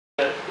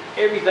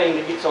everything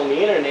that gets on the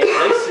internet,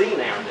 they see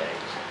nowadays.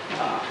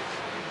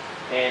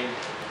 And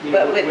you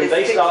know, when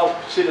they saw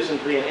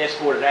citizens being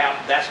escorted out,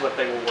 that's what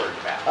they were worried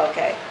about.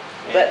 Okay,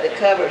 but the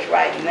coverage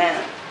right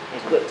now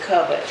would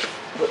cover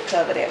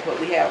that, what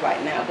we have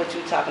right now, what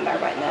you're talking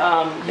about right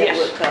now. Yes,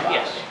 would cover all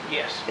yes, that.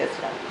 yes. That's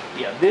right.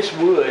 Yeah, this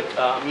would,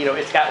 you know,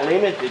 it's got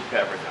limited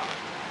coverage on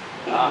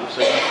it.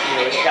 So, you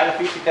know, it's got a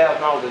 $50,000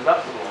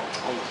 deductible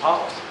on the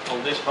policy,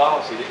 on this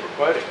policy that we're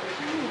quoting.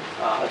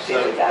 So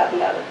it's got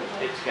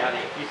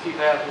a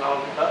 $50,000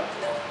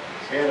 deductible.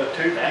 And a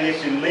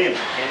 $250,000 limit.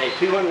 And a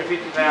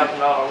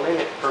 $250,000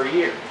 limit per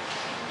year.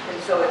 And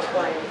so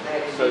explain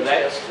that in So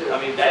that's, details,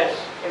 I mean, that's,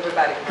 so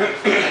everybody can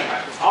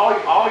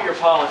all your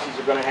policies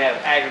are going to have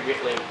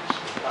aggregate limits.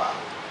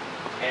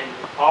 And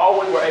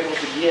all we were able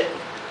to get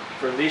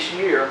for this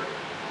year,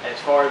 as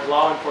far as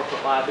law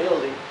enforcement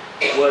liability,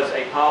 was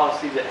a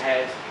policy that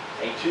has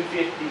a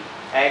 $250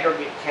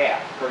 aggregate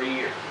cap per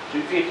year.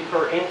 $250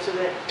 per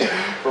incident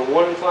for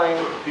one claim,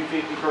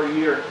 $250 per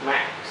year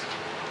max.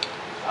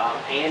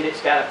 And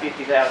it's got a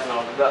 $50,000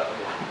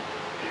 deductible.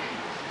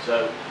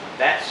 So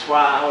that's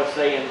why I was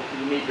saying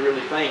you need to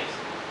really think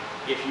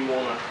if you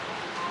want to,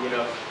 you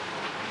know,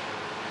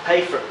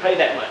 pay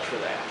that much for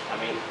that. I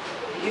mean,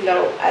 you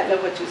know, I know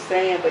what you're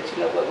saying, but you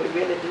know what, we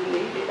really do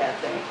need it, I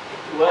think.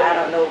 Well, I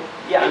don't know.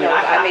 Yeah,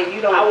 I mean,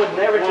 you don't. I would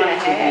never tell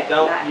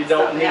you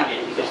don't need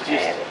it.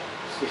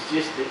 It's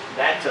just that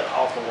that's an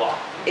awful lot.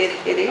 It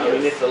is. I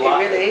mean, it's a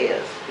lot. It really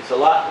is. It's a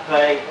lot to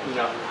pay. You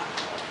know,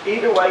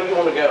 either way you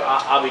want to go,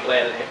 I'll be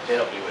glad to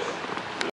help you with it.